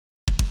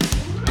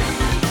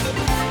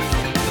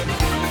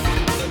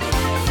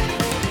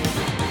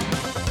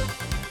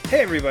Hey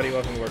everybody,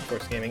 welcome to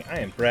Workforce Gaming. I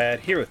am Brad,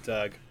 here with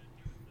Doug.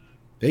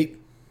 Hey,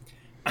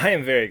 I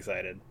am very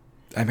excited.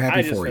 I'm I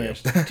happy just for you.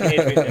 finished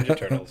Teenage Mutant Ninja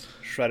Turtles,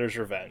 Shredder's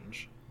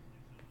Revenge,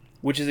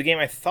 which is a game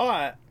I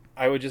thought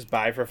I would just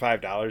buy for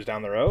 $5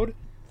 down the road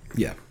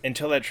Yeah.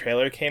 until that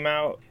trailer came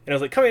out. And I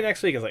was like, coming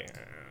next week. I was like,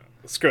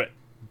 screw it,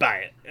 buy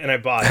it. And I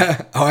bought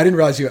it. Oh, I didn't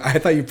realize you. I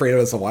thought you prayed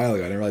us a while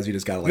ago. I didn't realize you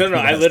just got it. Like, No,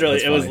 I literally,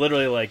 that's it was funny.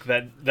 literally like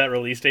that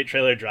release date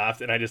trailer dropped,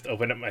 and I just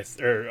opened up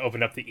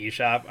the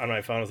eShop on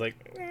my phone. I was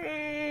like,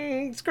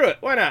 screw it,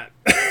 why not?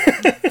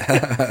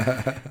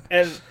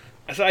 And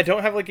so I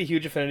don't have like a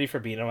huge affinity for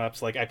beat 'em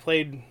ups. Like I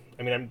played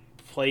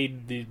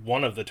the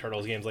one of the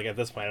Turtles games. Like at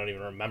this point, I don't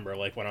even remember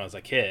like when I was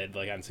a kid,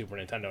 like on Super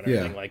Nintendo and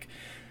everything. Yeah. Like,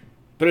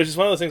 but it was just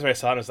one of those things where I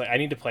saw it and I was like, I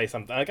need to play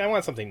something. Like I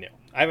want something new.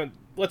 I haven't.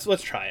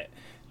 Let's try it.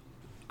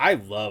 I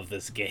love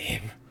this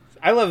game.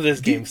 I love this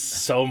game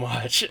so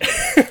much.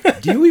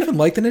 Do you even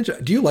like the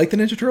Ninja? Do you like the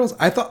Ninja Turtles?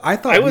 I thought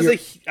I was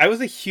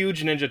a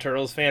huge Ninja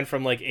Turtles fan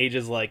from like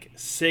ages like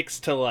 6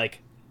 to like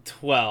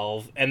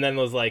 12, and then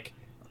was like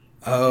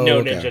okay.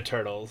 Ninja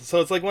Turtles. So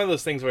it's like one of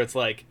those things where it's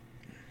like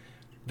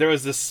there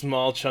was this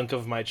small chunk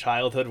of my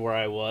childhood where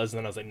I was, and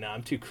then I was like, nah,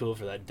 I'm too cool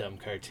for that dumb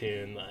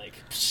cartoon. Like,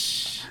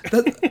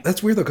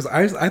 That's weird though, because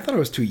I thought I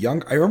was too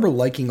young. I remember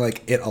liking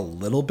like it a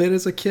little bit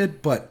as a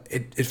kid, but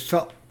it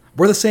felt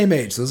we're the same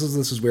age. So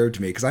this is weird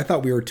to me because I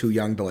thought we were too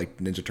young to like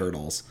Ninja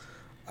Turtles.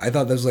 I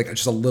thought this was like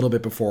just a little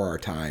bit before our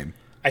time.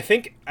 I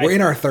think We're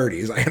in our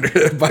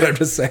 30s, but I'm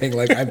just saying,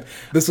 like, I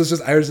was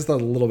just a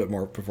little bit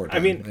more before time. I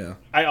mean, yeah.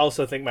 I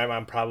also think my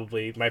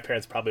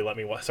parents probably let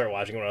me start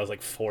watching when I was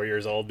like 4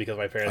 years old because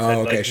my parents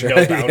had like sure.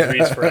 no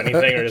boundaries for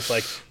anything, or just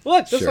like,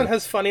 look, this Sure. one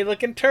has funny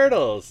looking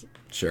turtles.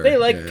 Sure. They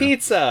like Yeah.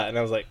 pizza, and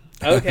I was like,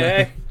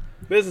 okay,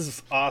 this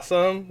is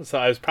awesome.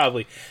 So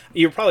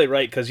you're probably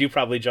right because you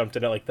probably jumped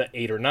in at like the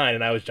 8 or 9,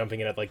 and I was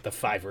jumping in at like the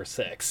 5 or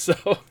 6.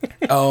 So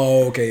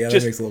Oh, okay. Yeah,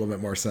 Just- that makes a little bit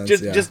more sense.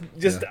 just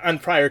yeah. on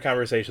prior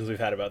conversations we've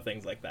had about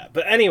things like that.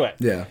 But anyway,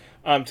 Yeah.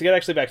 to get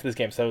actually back to this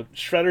game, so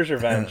Shredder's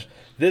Revenge,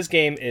 this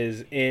game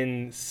is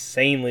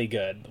insanely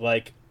good.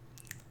 Like,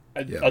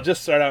 I'll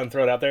just start out and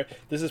throw it out there.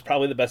 This is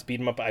probably the best beat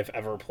 'em up I've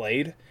ever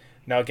played.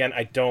 Now, again,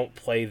 I don't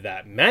play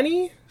that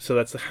many, so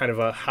that's kind of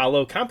a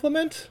hollow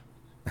compliment.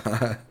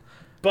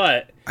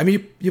 But I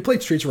mean, you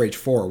played Streets of Rage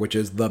 4, which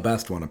is the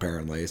best one,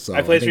 apparently. So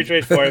I played think-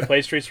 Streets of Rage 4, I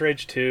played Streets of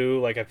Rage 2,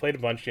 like, I played a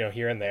bunch,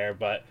 here and there,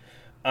 but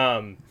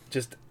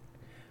just,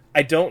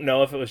 I don't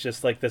know if it was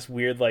just, like, this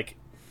weird, like,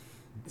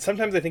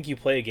 sometimes I think you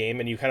play a game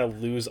and you kind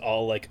of lose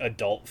all, like,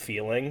 adult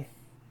feeling.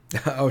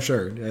 Oh,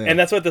 sure. Yeah. And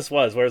that's what this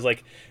was, whereas,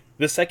 like,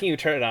 the second you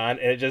turn it on,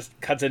 and it just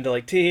cuts into,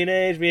 like,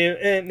 Teenage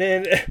Mutant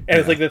Ninja, and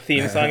it's, like, the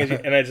theme song,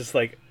 and I just,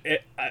 like,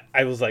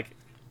 I was like,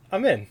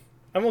 I'm in.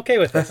 I'm okay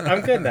with this.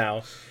 I'm good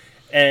now.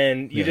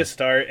 And you just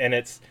start, and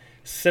it's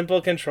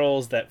simple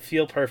controls that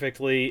feel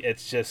perfectly.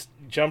 It's just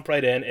jump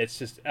right in. It's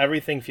just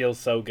everything feels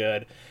so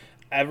good.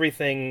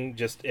 Everything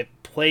just, it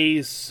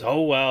plays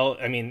so well.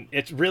 I mean,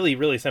 it's really,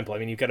 really simple. I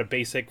mean, you've got a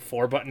basic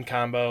 4-button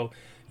combo.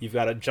 You've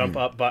got a jump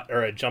up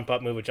or a jump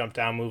up move, a jump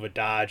down move, a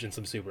dodge, and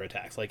some super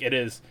attacks. Like, it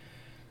is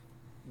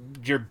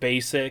your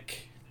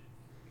basic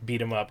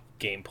beat 'em up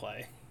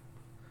gameplay.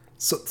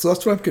 So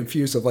that's what I'm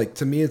confused of. Like,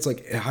 to me, it's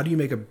like, how do you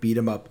make a beat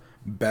 'em up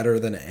better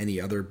than any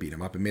other beat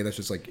 'em up? And maybe that's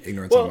just like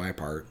ignorance on my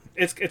part.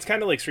 It's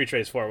kind of like Street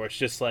Race 4, where it's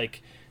just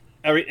like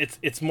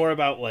it's more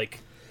about like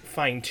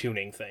fine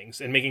tuning things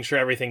and making sure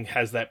everything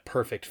has that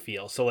perfect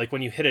feel. So like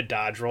when you hit a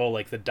dodge roll,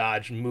 like the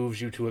dodge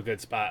moves you to a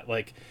good spot.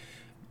 Like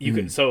you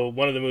can. So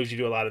one of the moves you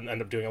do a lot and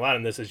end up doing a lot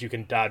in this is you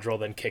can dodge roll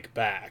then kick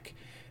back,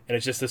 and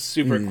it's just a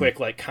super quick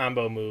like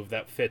combo move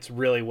that fits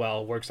really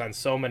well. Works on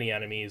so many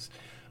enemies.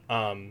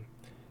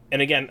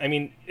 And again, I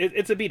mean,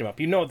 it's a beat 'em up.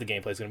 You know what the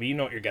gameplay is going to be. You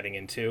know what you're getting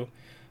into.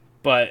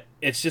 But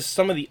it's just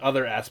some of the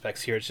other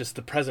aspects here. It's just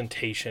the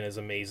presentation is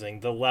amazing.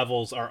 The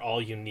levels are all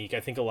unique.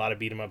 I think a lot of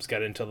beat 'em ups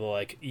get into the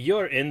like,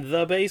 you're in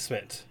the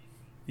basement,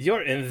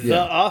 you're in the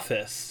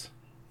office,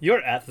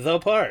 you're at the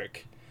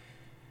park.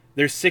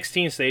 There's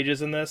 16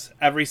 stages in this.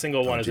 Every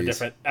single one is a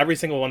different. Every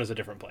single one is a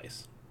different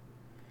place.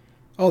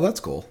 Oh,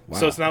 that's cool. Wow.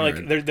 So it's not like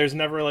Alright. there's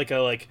never like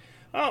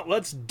oh,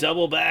 let's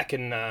double back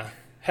and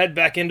head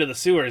back into the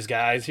sewers,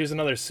 guys. Here's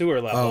another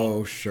sewer level.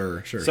 Oh,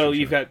 sure. So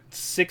you've got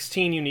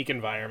 16 unique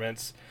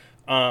environments.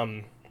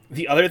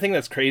 The other thing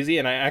that's crazy,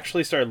 and I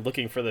actually started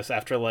looking for this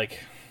after like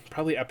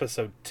probably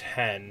episode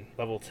 10,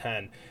 level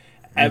 10.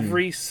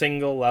 Every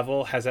single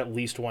level has at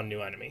least one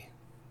new enemy.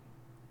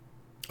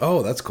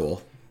 Oh, that's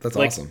cool. That's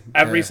Like awesome.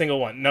 every Yeah. single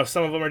one. Now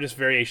some of them are just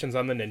variations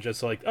on the ninja.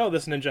 So like, oh,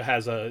 this ninja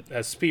has a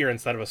spear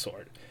instead of a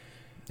sword.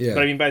 Yeah.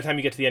 But I mean, by the time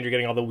you get to the end, you're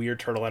getting all the weird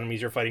turtle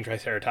enemies. You're fighting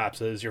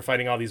triceratopses. You're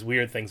fighting all these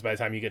weird things by the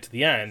time you get to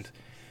the end.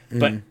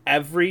 But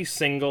every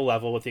single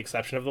level, with the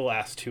exception of the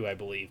last two, I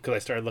believe, because I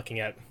started looking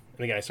at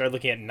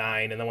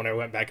 9, and then when I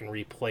went back and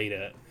replayed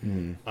it,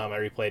 I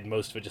replayed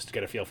most of it just to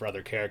get a feel for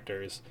other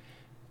characters.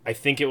 I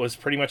think it was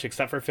pretty much,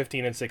 except for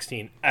 15 and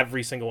 16,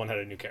 every single one had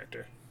a new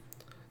character.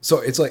 So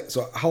it's like,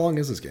 so how long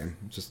is this game?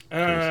 Just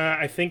curious.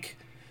 I think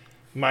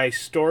my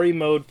story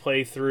mode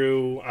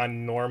playthrough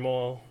on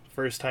normal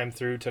First time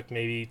through took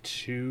maybe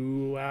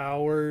 2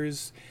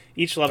 hours.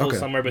 Each level is Okay,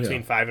 somewhere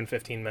between yeah. 5 and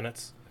 15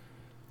 minutes.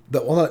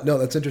 Well, no,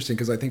 that's interesting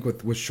because I think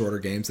with shorter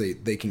games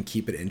they can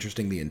keep it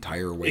interesting the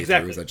entire way through.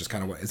 Exactly. Is that just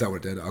kind of is that what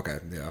it did? Okay,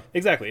 yeah.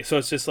 Exactly. So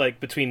it's just like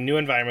between new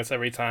environments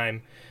every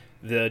time,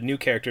 the new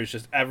characters,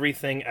 just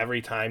everything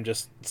every time,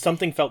 just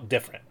something felt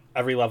different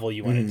every level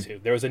you went into.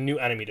 There was a new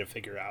enemy to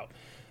figure out.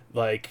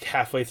 Like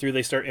halfway through,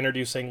 they start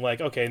introducing like,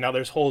 okay, now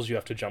there's holes you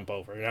have to jump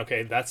over. And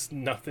okay, that's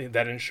nothing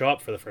that didn't show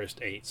up for the first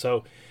 8.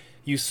 So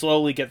you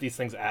slowly get these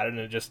things added,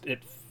 and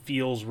it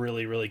feels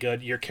really really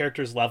good. Your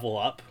characters level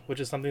up, which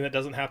is something that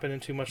doesn't happen in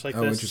too much like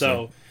Oh, this. interesting.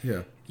 So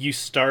Yeah. you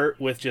start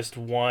with just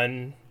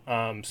one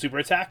super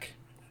attack.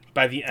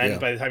 By the end, Yeah.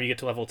 by the time you get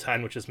to level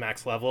 10, which is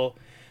max level,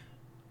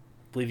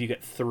 I believe you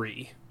get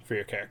 3 for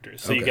your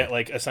characters. So you Okay. get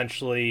like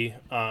essentially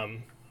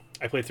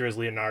I played through as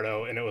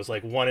Leonardo, and it was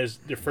like one is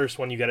the first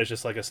one you get is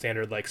just like a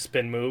standard like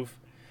spin move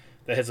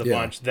that hits a Yeah.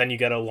 bunch. Then you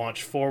get a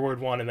launch forward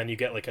one, and then you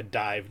get like a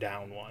dive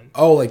down one.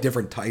 Oh, like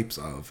different types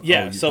of.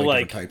 Yeah, oh, so different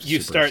like types of you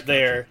super start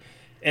there, structure.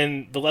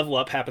 and the level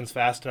up happens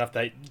fast enough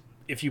that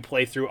if you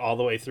play through all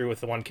the way through with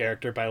the one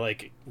character by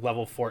like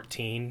level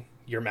 14,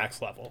 you're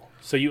max level.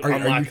 So you Are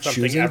unlock you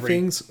something choosing every.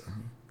 things?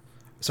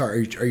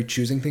 Sorry, are you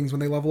choosing things when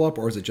they level up,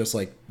 or is it just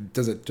like?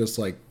 Does it just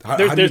like? How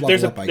There's, do you there's, level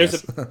there's, up? I a,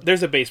 guess.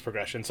 there's a base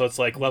progression. So it's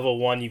like level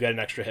 1, you get an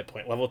extra hit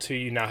point. Level 2,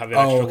 you now have an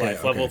Oh, extra okay,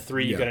 life. Level okay,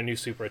 3, you yeah. get a new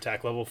super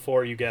attack. Level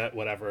 4, you get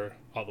whatever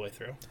all the way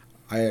through.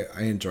 I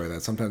enjoy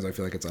that. Sometimes I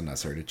feel like it's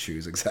unnecessary to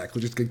choose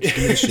exactly. Just give me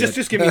the shit.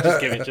 just give it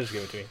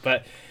to me.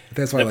 But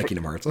That's why I the like pro-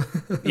 Kingdom Hearts.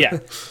 yeah,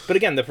 but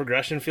again, the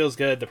progression feels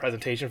good. The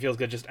presentation feels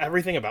good. Just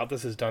everything about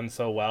this is done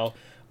so well.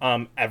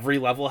 Every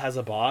level has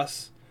a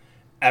boss.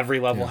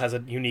 Every level has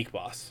a unique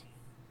boss.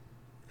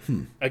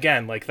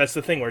 Again, like that's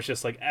the thing where it's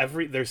just like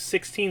there's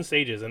 16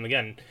 stages, and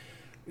again,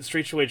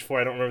 Streets of Rage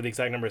 4, I don't remember the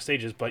exact number of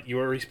stages, but you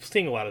were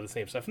seeing a lot of the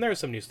same stuff, and there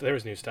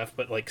was new stuff,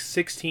 but like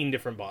 16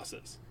 different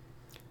bosses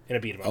in a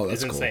beat 'em up. Oh,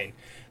 that's It's cool. insane.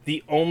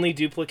 The only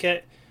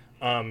duplicate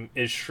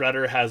is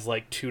Shredder has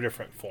like 2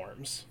 different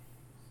forms.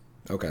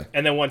 Okay.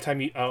 And then one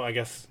time I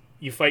guess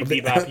you fight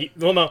they- Bebop. You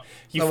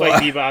Oh, fight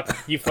well. Bebop,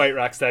 you fight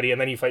Rocksteady, and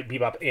then you fight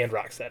Bebop and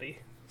Rocksteady.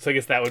 So I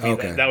guess that would be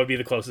Okay. that would be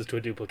the closest to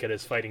a duplicate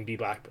is fighting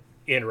Bebop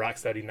and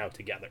Rocksteady now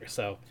together.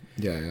 So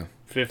Yeah.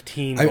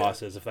 15 I-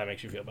 bosses, if that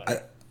makes you feel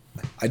better.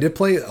 I did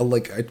play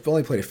I've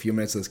only played a few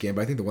minutes of this game,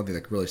 but I think the one thing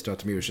that really stood out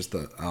to me was just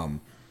the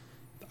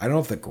I don't know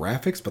if the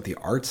graphics, but the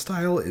art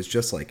style is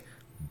just like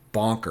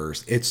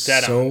bonkers. It's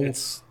Dead so on.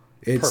 It's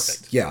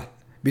perfect. Yeah.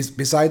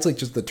 Besides like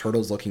just the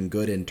turtles looking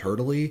good and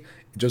turtley,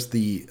 just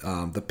the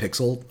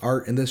pixel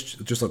art in this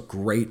just looked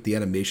great. The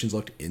animations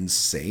looked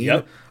insane.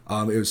 Yep.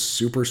 It was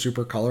super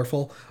super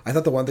colorful. I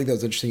thought the one thing that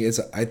was interesting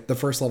is the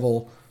first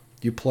level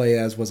you play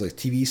as was a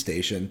TV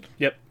station.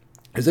 Yep.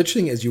 It was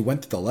interesting as you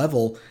went through the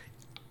level.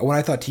 When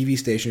I thought TV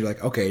station, you're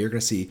like, okay, you're gonna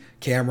see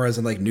cameras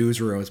and like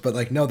newsrooms, but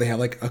like no, they have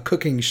like a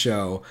cooking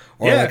show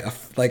or Yeah.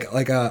 like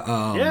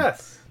a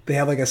Yes. they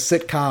have like a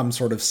sitcom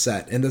sort of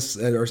set in this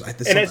or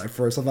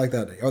for something like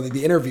that, or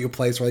the interview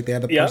place where like they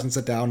have the Yeah. person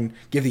sit down and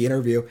give the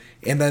interview,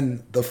 and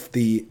then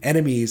the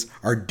enemies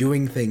are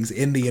doing things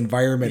in the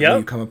environment Yep. when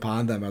you come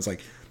upon them. I was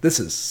like, this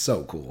is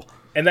so cool.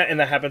 And that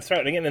happens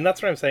throughout. And again, and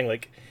that's what I'm saying.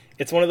 Like,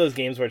 it's one of those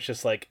games where it's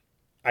just like,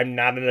 I'm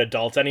not an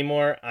adult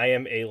anymore. I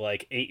am a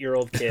like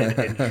 8-year-old kid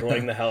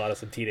enjoying the hell out of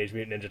some Teenage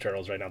Mutant Ninja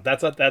Turtles right now.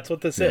 That's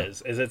what this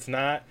is. Is it's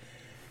not,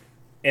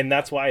 and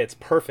that's why it's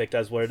perfect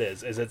as what it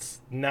is. Is it's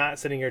not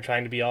sitting here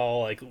trying to be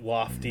all like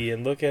lofty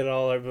and look at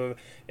all.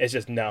 It's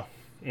just no.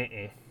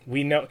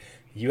 We know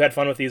you had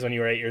fun with these when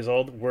you were 8 years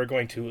old. We're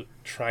going to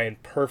try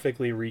and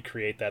perfectly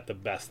recreate that the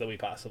best that we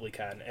possibly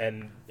can,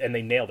 and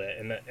they nailed it.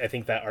 And I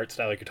think that art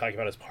style like you're talking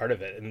about is part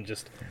of it, and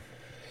just.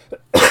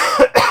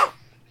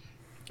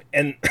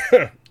 And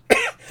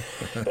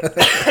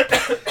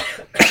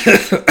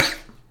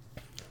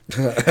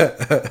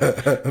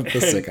The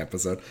sick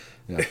episode.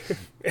 Yeah.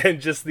 and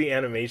just the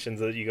animations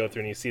that you go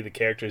through and you see the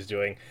characters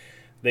doing,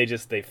 they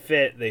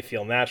fit, they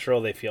feel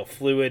natural, they feel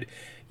fluid.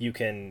 You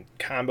can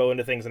combo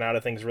into things and out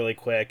of things really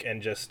quick,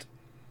 and just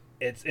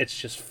it's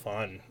just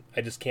fun.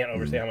 I just can't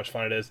overstate how much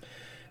fun it is.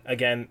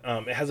 Again,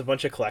 it has a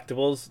bunch of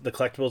collectibles. The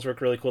collectibles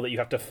work really cool that you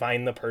have to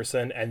find the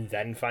person and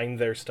then find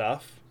their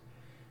stuff.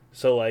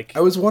 So like,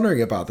 I was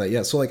wondering about that.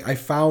 Yeah, so like I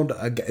found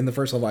in the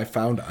first level, I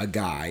found a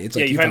guy. It's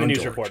like you find the news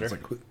George. reporter. It's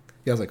like,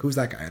 I was like, who's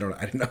that guy? I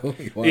didn't know who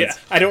he was. yeah,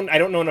 I don't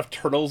know enough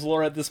Turtles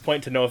lore at this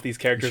point to know if these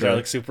characters Sure. are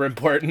like super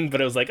important. But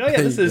it was like, oh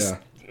yeah, this is. Yeah.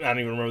 I don't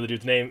even remember the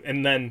dude's name.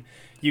 And then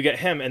you get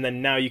him, and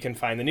then now you can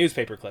find the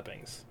newspaper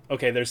clippings.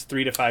 Okay, there's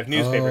 3 to 5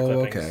 newspaper Oh,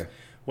 clippings. okay.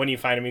 When you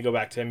find him, you go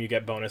back to him, you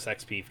get bonus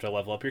XP to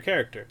level up your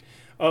character.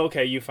 Oh,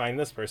 okay, you find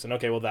this person.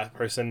 Okay, well, that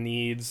person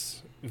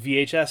needs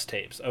VHS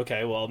tapes.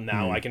 Okay, well,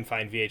 now I can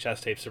find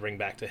VHS tapes to bring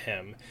back to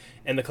him.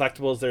 And the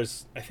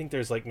collectibles, I think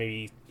there's like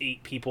maybe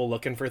 8 people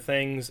looking for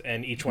things,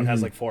 and each one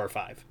has like 4 or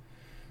 5.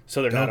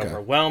 So they're not Okay.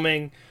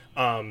 overwhelming.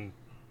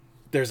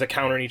 There's a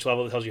counter in each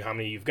level that tells you how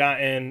many you've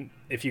gotten.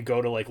 If you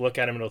go to like look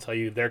at them, it'll tell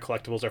you their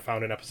collectibles are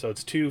found in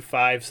episodes 2,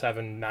 5,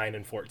 7, 9,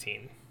 and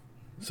 14.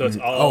 So it's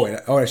all... Oh,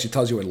 it actually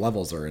tells you what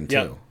levels are in too.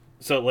 Yep.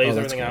 So it lays Oh,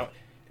 that's everything cool. out.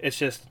 It's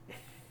just,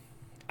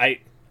 I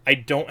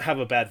don't have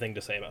a bad thing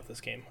to say about this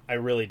game. I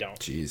really don't.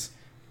 Jeez.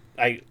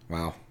 I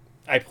Wow.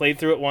 I played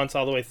through it once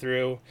all the way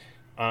through.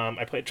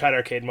 Tried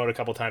arcade mode a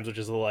couple times, which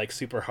is like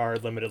super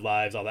hard, limited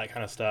lives, all that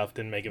kind of stuff.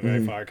 Didn't make it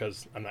very far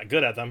because I'm not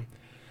good at them.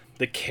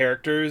 The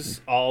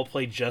characters all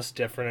play just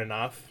different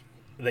enough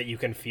that you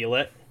can feel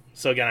it.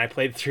 So again, I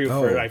played through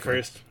for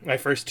my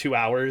first 2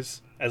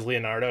 hours as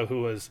Leonardo,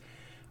 who was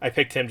I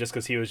picked him just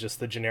because he was just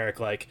the generic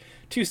like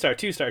 2-star,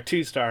 2-star,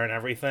 2-star and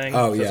everything.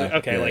 Oh, So it's yeah. like,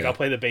 okay, Yeah, like yeah. I'll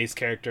play the base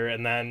character,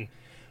 and then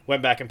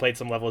went back and played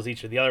some levels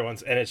each of the other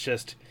ones, and it's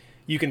just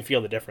you can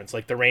feel the difference.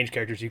 Like the range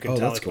characters, you can Oh,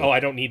 tell that's like, cool. oh, I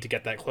don't need to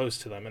get that close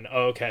to them, and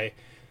oh, okay.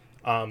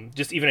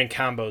 Just even in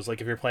combos,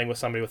 like if you're playing with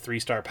somebody with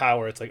 3-star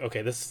power, it's like,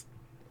 okay, this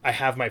I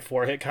have my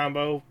 4-hit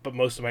combo, but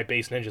most of my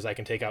base ninjas I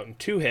can take out in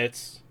 2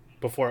 hits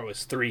before it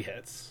was 3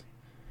 hits.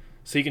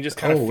 So you can just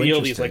kind of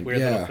feel these like interesting. weird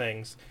Yeah. little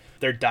things.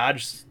 Their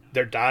dodge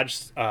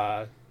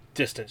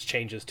distance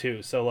changes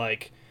too. So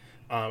like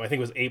I think it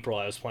was April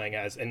I was playing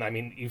as, and I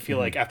mean you feel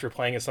like after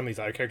playing as some of these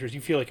other characters,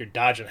 you feel like you're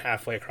dodging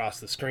halfway across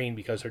the screen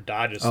because her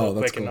dodge is so Oh,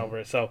 that's quick and cool.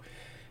 over. So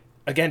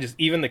again, just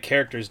even the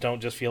characters don't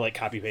just feel like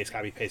copy paste,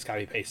 copy paste,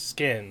 copy paste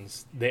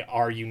skins. They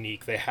are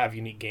unique. They have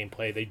unique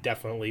gameplay. They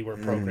definitely were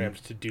programmed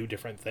to do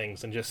different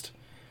things, and just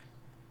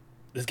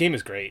this game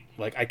is great.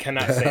 Like I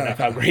cannot say enough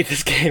how great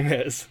this game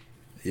is.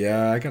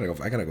 Yeah, I gotta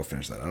go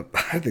finish that up.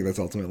 I think that's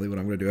ultimately what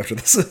I'm gonna do after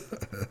this.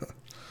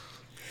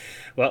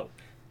 Well,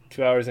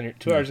 2 hours and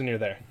 2 hours and you're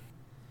there.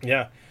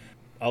 Yeah,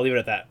 I'll leave it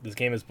at that. This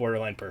game is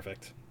borderline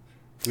perfect.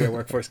 We are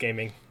Workforce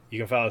Gaming. You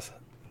can follow us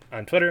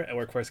on Twitter at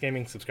Workforce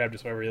Gaming. Subscribe to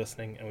us wherever you're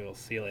listening, and we will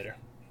see you later.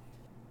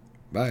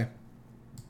 Bye.